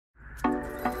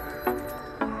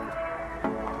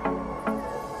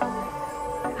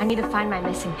I need to find my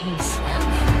missing piece.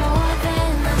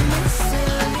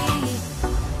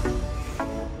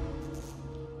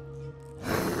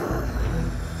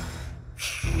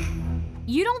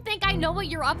 You don't think I know what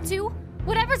you're up to?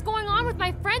 Whatever's going on with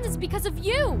my friends is because of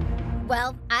you!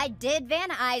 Well, I did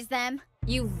Vanna-ize them.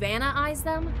 You Vanna-ize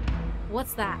them?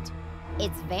 What's that?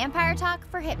 It's vampire talk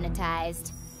for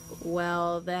hypnotized.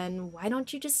 Well, then why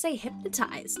don't you just say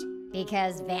hypnotized?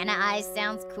 Because Vanna-ize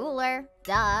sounds cooler.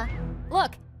 Duh.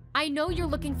 Look, I know you're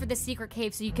looking for the secret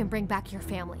cave so you can bring back your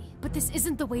family, but this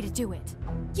isn't the way to do it.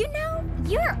 You know,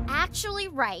 you're actually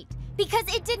right. Because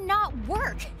it did not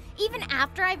work. Even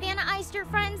after I Vanna-ized your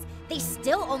friends, they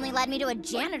still only led me to a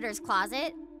janitor's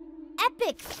closet.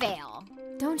 Epic fail.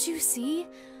 Don't you see?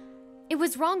 It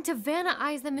was wrong to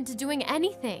Vanna-ize them into doing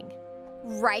anything.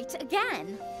 Right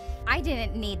again. I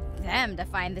didn't need them to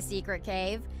find the secret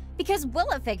cave, because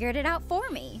Willa figured it out for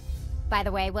me. By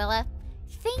the way, Willa,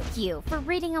 thank you for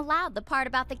reading aloud the part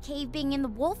about the cave being in the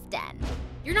wolf den.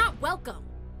 You're not welcome.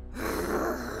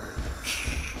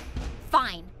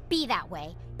 Fine, be that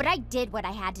way, but I did what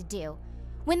I had to do.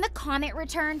 When the comet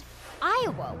returned, I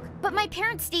awoke, but my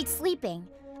parents stayed sleeping.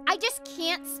 I just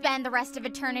can't spend the rest of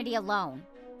eternity alone.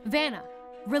 Vanna,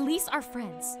 release our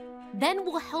friends. Then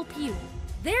we'll help you.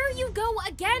 There you go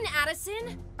again,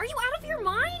 Addison! Are you out of your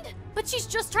mind? But she's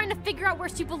just trying to figure out where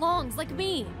she belongs, like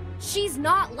me. She's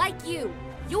not like you.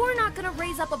 You're not gonna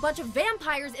raise up a bunch of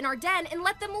vampires in our den and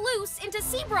let them loose into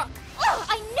Seabrook. Oh,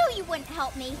 I knew you wouldn't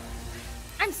help me.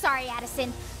 I'm sorry,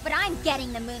 Addison, but I'm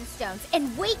getting the Moonstones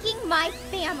and waking my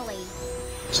family.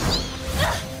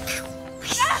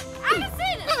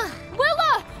 Addison!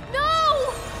 Willa!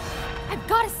 No! I've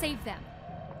gotta save them.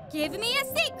 Give me a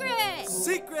secret!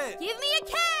 Secret! Give me a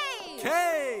cave!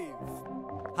 Cave!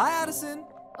 Hi, Addison.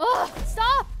 Ugh,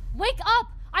 stop! Wake up!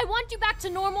 I want you back to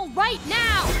normal right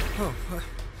now! Oh,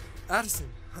 Addison,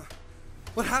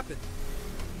 what happened?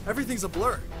 Everything's a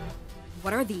blur.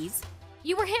 What are these?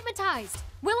 You were hypnotized.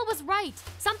 Willa was right.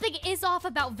 Something is off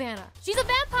about Vanna. She's a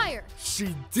vampire.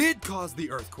 She did cause the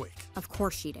earthquake. Of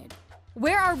course she did.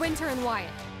 Where are Winter and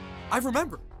Wyatt? I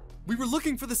remember. We were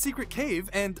looking for the secret cave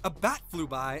and a bat flew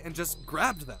by and just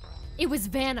grabbed them. It was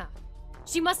Vanna.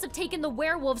 She must have taken the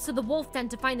werewolves to the wolf den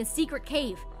to find the secret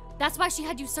cave. That's why she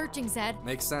had you searching, Zed.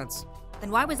 Makes sense.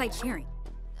 Then why was I cheering?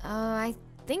 I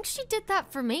think she did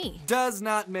that for me. Does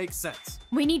not make sense.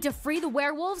 We need to free the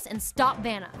werewolves and stop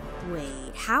Vanna.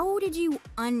 Wait, how did you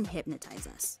unhypnotize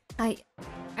us?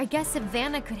 I guess if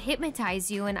Vanna could hypnotize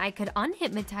you and I could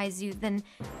unhypnotize you, then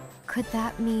could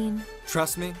that mean...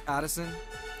 Trust me, Addison,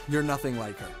 you're nothing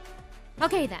like her.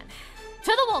 Okay then,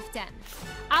 to the wolf den.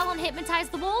 I'll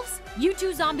unhypnotize the wolves, you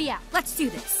two zombie out. Let's do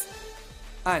this.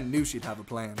 I knew she'd have a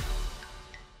plan.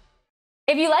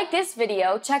 If you like this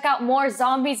video, check out more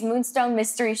Zombies Moonstone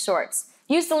mystery shorts.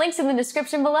 Use the links in the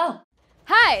description below.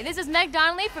 Hi, this is Meg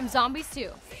Donnelly from Zombies 2.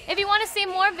 If you want to see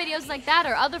more videos like that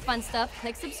or other fun stuff,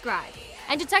 click subscribe.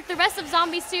 And to check the rest of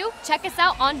Zombies 2, check us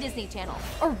out on Disney Channel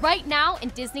or right now in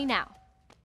Disney Now.